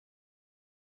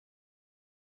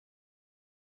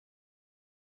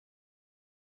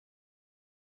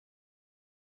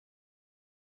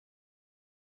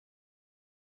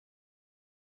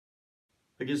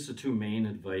I guess the two main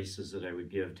advices that I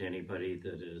would give to anybody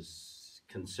that is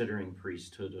considering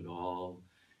priesthood at all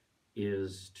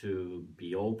is to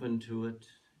be open to it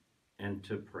and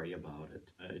to pray about it.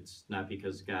 It's not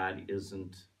because God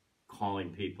isn't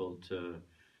calling people to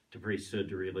priesthood,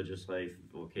 to religious life,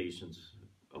 vocations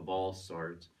of all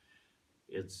sorts.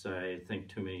 It's, I think,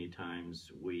 too many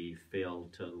times we fail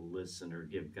to listen or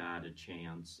give God a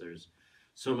chance. There's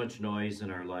so much noise in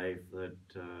our life that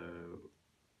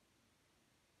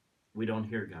we don't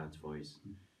hear God's voice.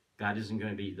 God isn't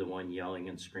going to be the one yelling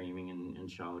and screaming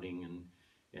and shouting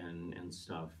and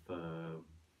stuff.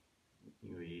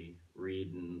 We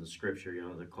read in the scripture,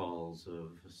 the calls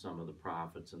of some of the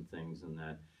prophets and things, and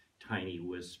that tiny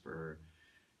whisper.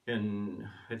 And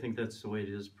I think that's the way it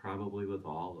is probably with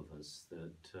all of us,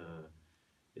 that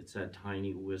it's that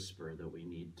tiny whisper that we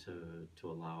need to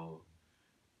allow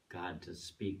God to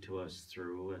speak to us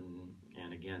through.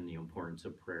 And again, the importance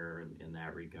of prayer in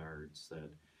that regards,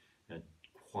 that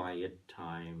quiet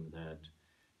time, that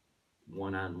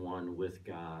one-on-one with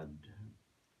God.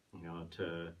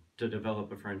 To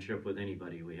develop a friendship with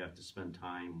anybody, we have to spend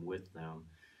time with them.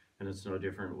 And it's no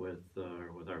different with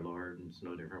our Lord, and it's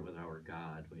no different with our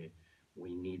God.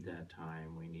 We need that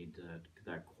time. We need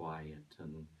that quiet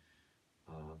and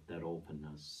that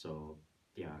openness. So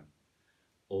yeah,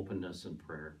 openness and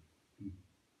prayer.